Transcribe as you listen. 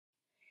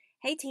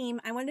Hey team,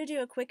 I wanted to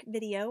do a quick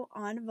video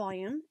on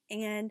volume,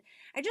 and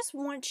I just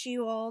want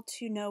you all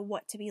to know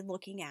what to be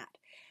looking at.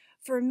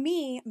 For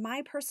me,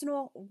 my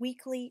personal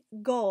weekly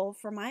goal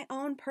for my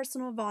own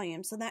personal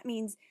volume, so that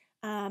means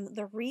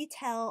the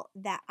retail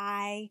that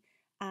I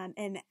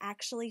am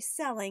actually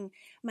selling,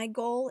 my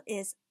goal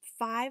is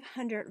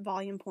 500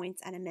 volume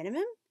points at a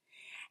minimum,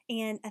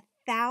 and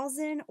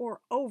 1,000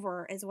 or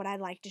over is what I'd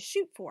like to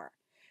shoot for.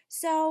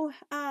 So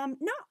not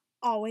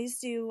always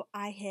do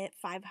I hit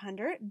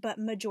 500, but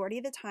majority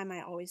of the time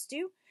I always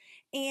do.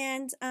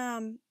 And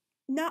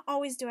not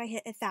always do I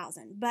hit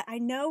 1,000, but I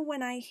know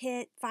when I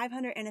hit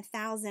 500 and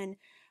 1,000,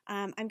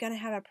 I'm going to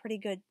have a pretty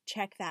good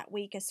check that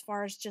week as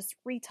far as just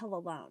retail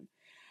alone.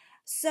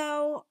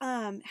 So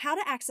how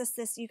to access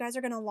this, you guys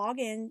are going to log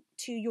in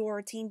to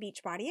your Team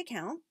Beachbody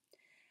account.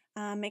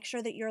 Make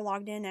sure that you're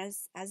logged in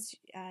as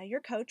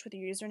your coach with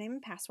your username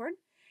and password.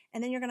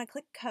 And then you're going to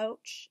click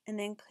coach and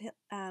then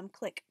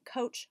click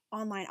coach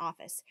online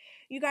office.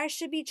 You guys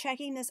should be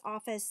checking this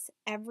office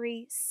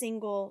every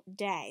single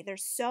day.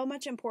 There's so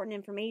much important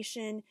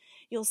information.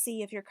 You'll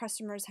see if your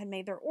customers had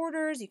made their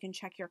orders. You can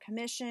check your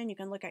commission. You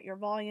can look at your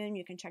volume.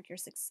 You can check your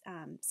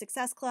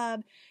success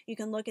club. You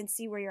can look and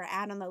see where you're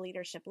at on the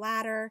leadership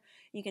ladder.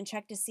 You can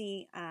check to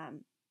see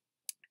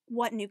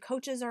what new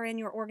coaches are in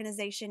your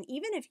organization.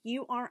 Even if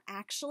you aren't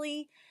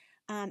actually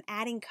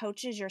adding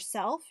coaches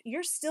yourself,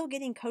 you're still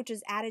getting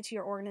coaches added to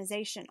your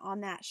organization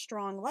on that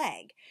strong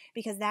leg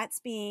because that's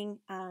being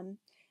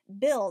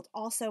built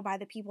also by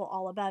the people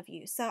all above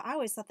you. So I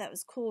always thought that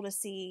was cool to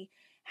see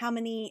how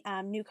many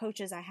new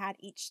coaches I had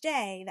each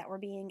day that were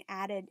being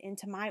added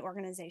into my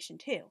organization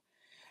too.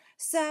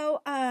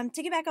 So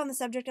to get back on the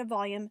subject of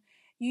volume,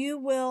 you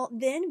will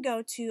then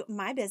go to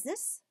My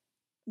Business,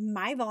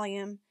 My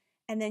Volume,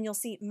 and then you'll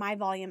see My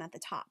Volume at the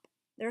top.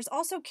 There's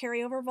also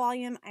carryover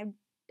volume.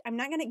 I'm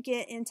not going to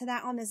get into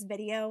that on this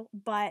video,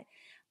 but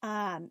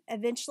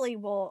eventually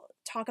we'll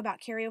talk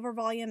about carryover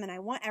volume, and I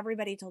want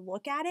everybody to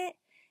look at it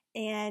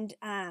and,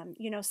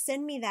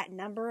 send me that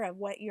number of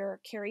what your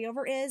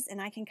carryover is, and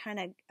I can kind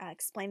of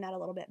explain that a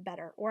little bit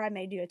better, or I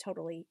may do a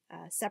totally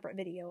separate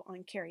video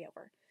on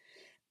carryover.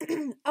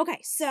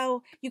 Okay,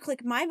 so you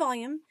click My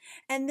Volume,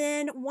 and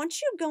then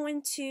once you go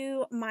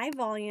into My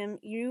Volume,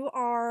 you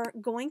are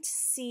going to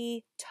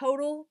see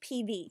Total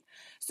PV.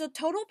 So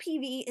Total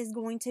PV is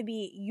going to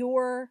be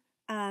your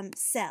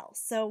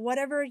sales. So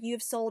whatever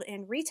you've sold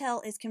in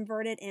retail is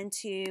converted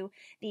into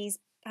these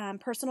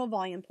personal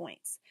volume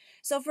points.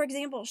 So for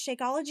example,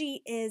 Shakeology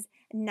is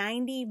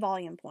 90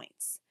 volume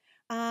points.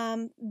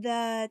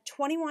 The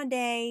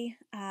 21-day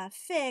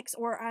fix,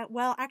 or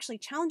actually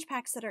challenge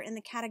packs that are in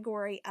the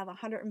category of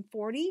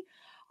 140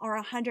 are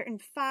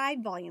 105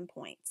 volume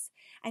points.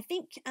 I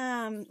think,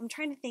 I'm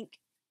trying to think,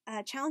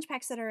 challenge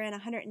packs that are in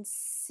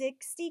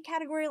 160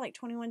 category, like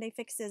 21-day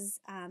fixes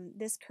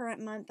this current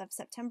month of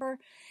September,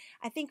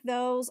 I think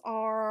those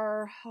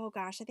are,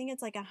 I think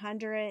it's like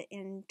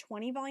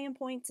 120 volume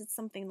points. It's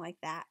something like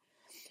that.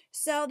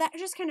 So that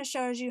just kind of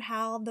shows you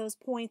how those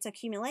points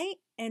accumulate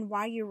and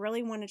why you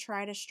really want to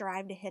try to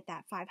strive to hit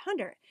that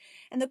 500.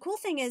 And the cool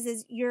thing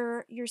is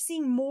you're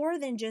seeing more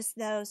than just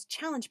those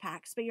challenge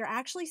packs, but you're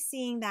actually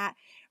seeing that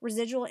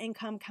residual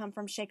income come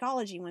from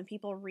Shakeology. When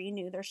people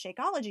renew their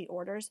Shakeology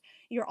orders,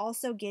 you're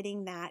also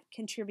getting that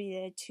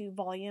contributed to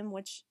volume,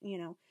 which,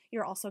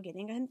 you're also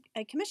getting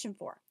a commission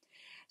for.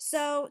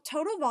 So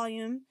total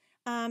volume,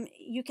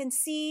 you can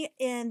see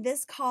in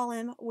this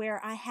column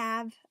where I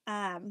have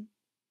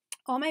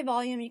all my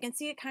volume. You can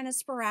see it kind of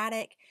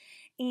sporadic.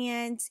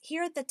 And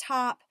here at the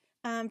top,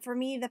 for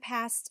me, the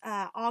past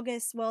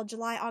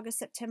July, August,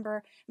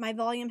 September, my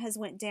volume has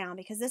went down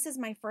because this is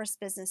my first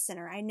business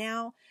center. I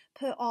now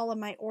put all of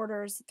my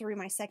orders through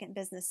my second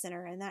business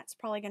center, and that's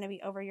probably going to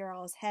be over your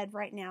all's head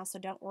right now, so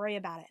don't worry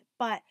about it.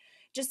 But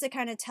just to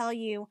kind of tell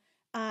you,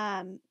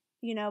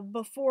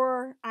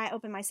 before I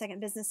opened my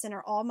second business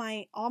center, all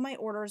my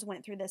orders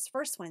went through this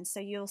first one, so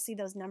you'll see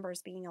those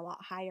numbers being a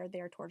lot higher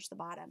there towards the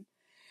bottom.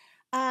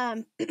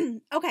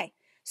 Okay,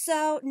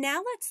 so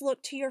now let's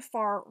look to your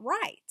far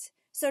right.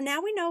 So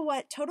now we know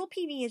what total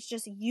PV is,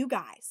 just you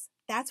guys.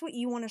 That's what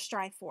you want to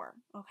strive for,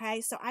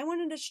 okay? So I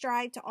wanted to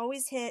strive to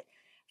always hit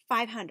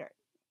 500,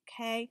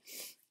 okay?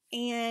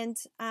 And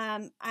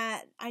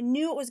I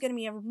knew it was going to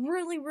be a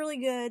really, really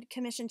good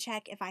commission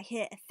check if I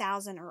hit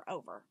 1,000 or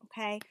over,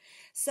 okay?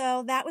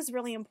 So that was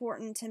really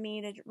important to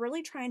me to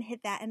really try and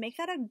hit that and make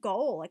that a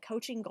goal, a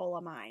coaching goal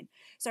of mine.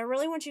 So I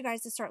really want you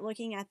guys to start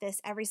looking at this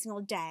every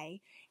single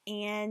day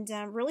and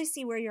really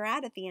see where you're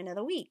at the end of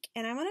the week.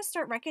 And I want to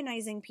start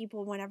recognizing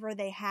people whenever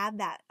they have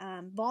that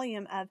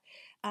volume of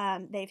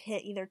they've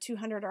hit either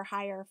 200 or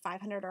higher,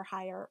 500 or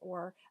higher,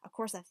 or of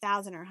course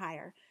 1,000 or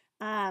higher.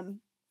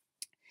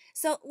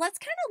 So let's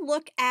kind of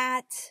look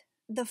at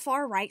the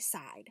far right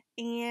side,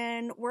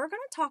 and we're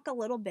going to talk a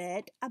little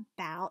bit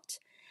about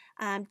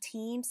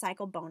team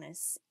cycle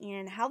bonus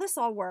and how this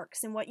all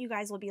works and what you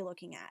guys will be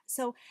looking at.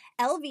 So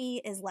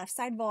LV is left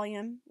side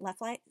volume, left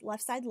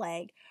side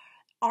leg.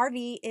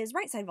 RV is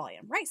right side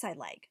volume, right side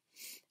leg.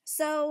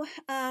 So,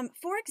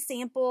 for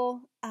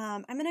example,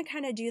 I'm going to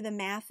kind of do the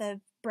math of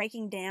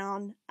breaking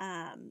down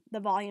the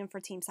volume for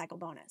Team Cycle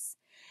Bonus.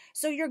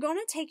 So you're going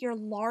to take your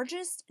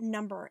largest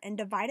number and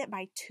divide it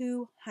by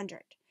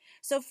 200.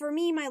 So for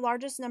me, my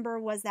largest number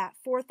was that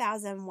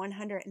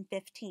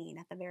 4,115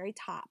 at the very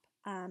top.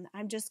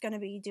 I'm just going to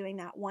be doing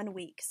that 1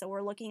 week. So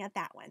we're looking at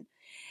that one.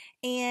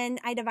 And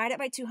I divide it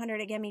by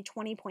 200, it gave me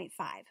 20.5.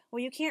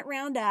 Well, you can't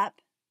round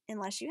up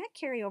unless you had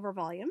carryover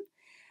volume.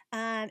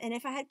 And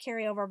if I had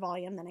carryover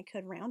volume, then I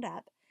could round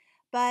up.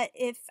 But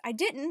if I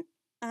didn't,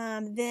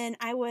 then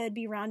I would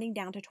be rounding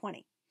down to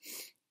 20.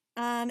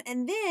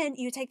 And then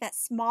you take that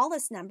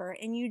smallest number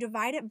and you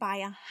divide it by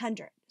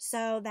 100.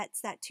 So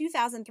that's that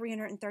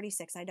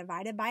 2,336. I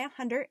divided by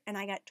 100 and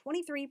I got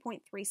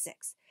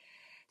 23.36.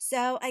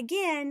 So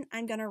again,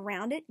 I'm going to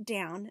round it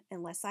down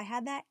unless I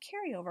had that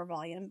carryover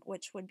volume,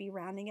 which would be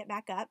rounding it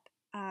back up.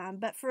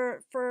 But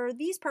for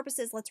these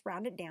purposes, let's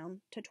round it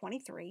down to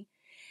 23.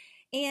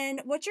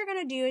 And what you're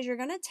going to do is you're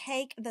going to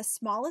take the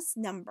smallest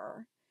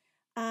number.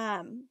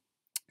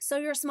 So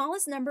your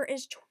smallest number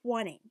is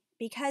 20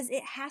 because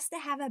it has to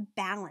have a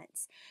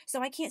balance.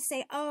 So I can't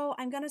say, oh,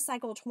 I'm going to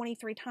cycle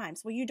 23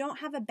 times. Well, you don't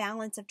have a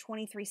balance of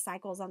 23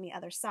 cycles on the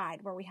other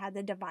side where we had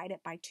to divide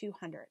it by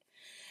 200.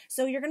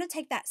 So you're going to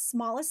take that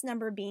smallest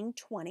number being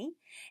 20.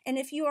 And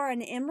if you are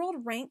an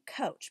Emerald rank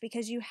coach,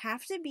 because you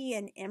have to be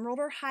an Emerald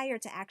or higher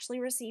to actually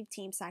receive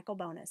Team Cycle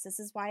Bonus.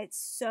 This is why it's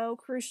so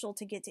crucial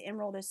to get to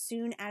Emerald as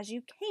soon as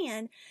you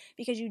can,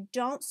 because you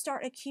don't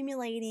start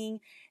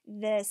accumulating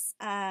this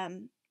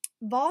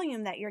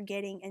volume that you're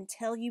getting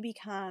until you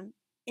become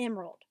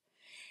Emerald.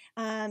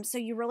 So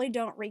you really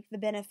don't reap the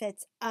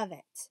benefits of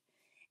it.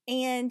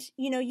 And,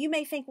 you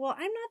may think, well,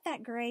 I'm not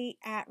that great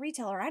at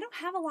retail, or I don't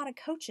have a lot of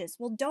coaches.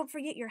 Well, don't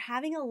forget you're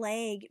having a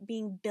leg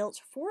being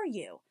built for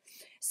you.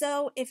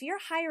 So if you're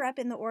higher up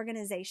in the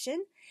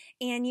organization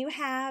and you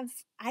have,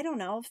 I don't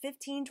know,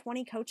 15,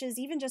 20 coaches,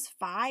 even just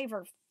 5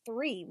 or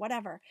 3,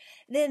 whatever,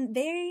 then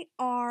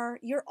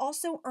you're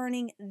also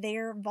earning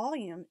their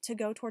volume to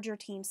go towards your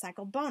Team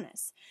Cycle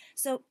Bonus.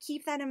 So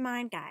keep that in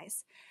mind,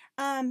 guys.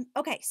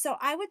 Okay, so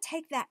I would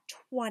take that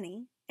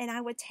 20 and I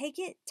would take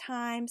it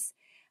times,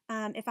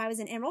 if I was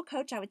an Emerald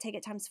coach, I would take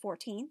it times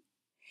 14.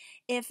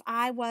 If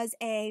I was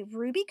a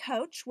Ruby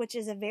coach, which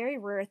is a very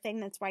rare thing,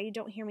 that's why you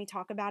don't hear me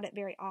talk about it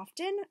very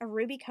often. A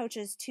Ruby coach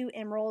is 2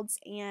 Emeralds,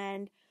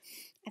 and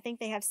I think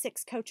they have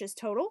 6 coaches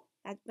total.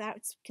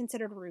 That's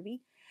considered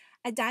Ruby.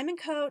 A Diamond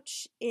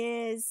coach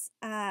is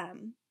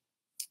going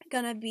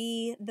to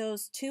be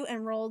those 2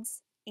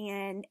 Emeralds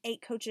and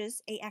 8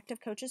 coaches, 8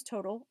 active coaches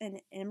total, and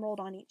an Emerald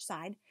on each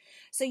side.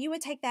 So you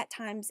would take that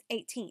times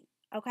 18.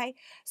 Okay,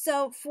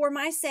 so for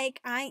my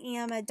sake, I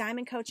am a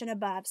Diamond coach and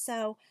above.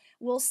 So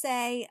we'll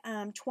say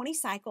 20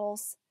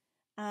 cycles,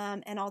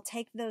 and I'll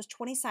take those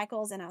 20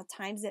 cycles and I'll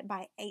times it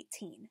by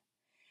 18.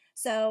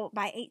 So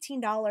by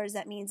 $18,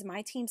 that means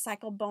my Team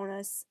Cycle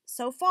Bonus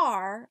so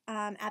far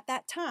at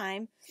that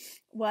time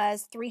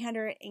was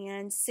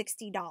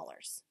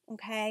 $360.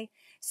 Okay,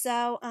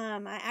 so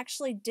I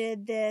actually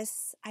did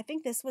this, I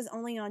think this was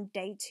only on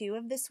day 2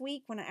 of this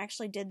week when I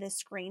actually did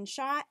this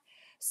screenshot.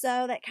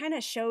 So that kind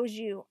of shows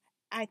you,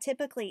 I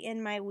typically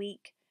end my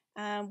week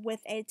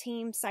with a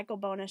Team Cycle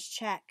Bonus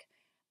check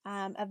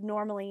of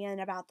normally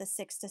in about the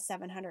 $600 to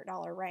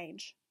 $700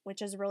 range,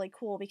 which is really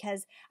cool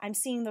because I'm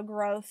seeing the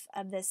growth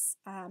of this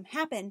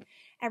happen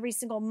every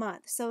single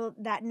month. So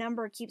that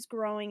number keeps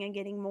growing and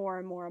getting more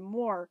and more and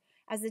more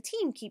as the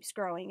team keeps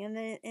growing and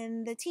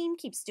the team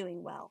keeps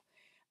doing well.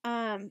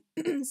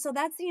 So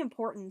that's the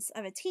importance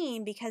of a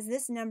team, because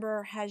this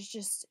number has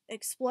just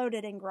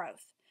exploded in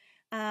growth.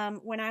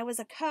 When I was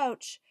a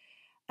coach,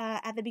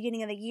 at the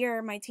beginning of the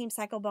year, my Team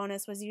Cycle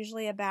Bonus was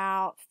usually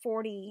about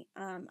 40.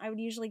 I would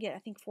usually get, I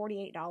think,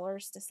 $48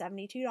 to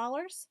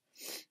 $72.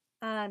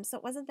 So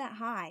it wasn't that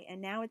high. And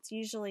now it's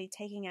usually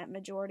taking up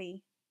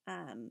majority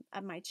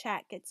of my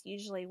check. It's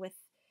usually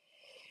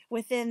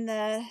within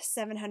the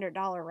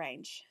 $700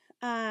 range.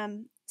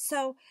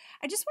 So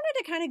I just wanted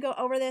to kind of go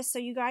over this so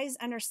you guys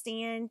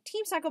understand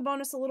Team Cycle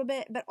Bonus a little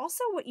bit, but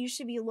also what you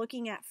should be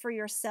looking at for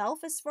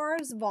yourself as far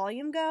as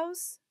volume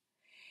goes.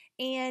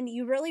 And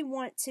you really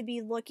want to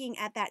be looking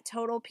at that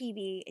total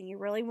PB, and you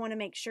really want to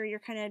make sure you're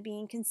kind of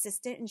being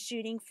consistent and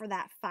shooting for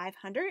that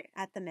 500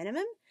 at the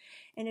minimum.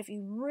 And if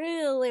you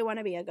really want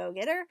to be a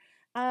go-getter,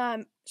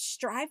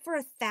 strive for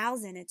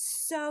 1,000. It's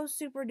so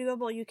super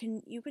doable. You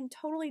can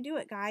totally do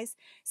it, guys.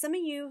 Some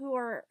of you who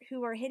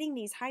are hitting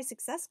these high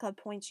success club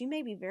points, you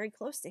may be very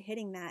close to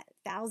hitting that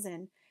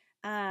 1,000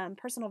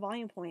 personal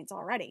volume points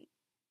already.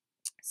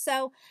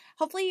 So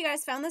hopefully you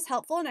guys found this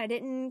helpful and I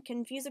didn't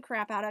confuse the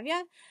crap out of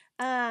you.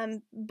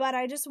 But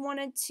I just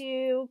wanted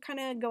to kind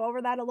of go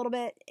over that a little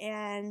bit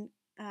and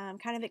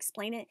kind of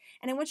explain it.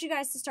 And I want you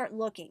guys to start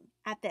looking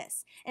at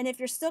this. And if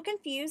you're still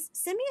confused,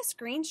 send me a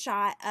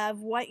screenshot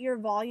of what your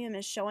volume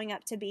is showing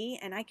up to be,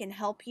 and I can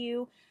help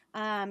you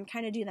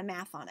kind of do the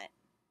math on it.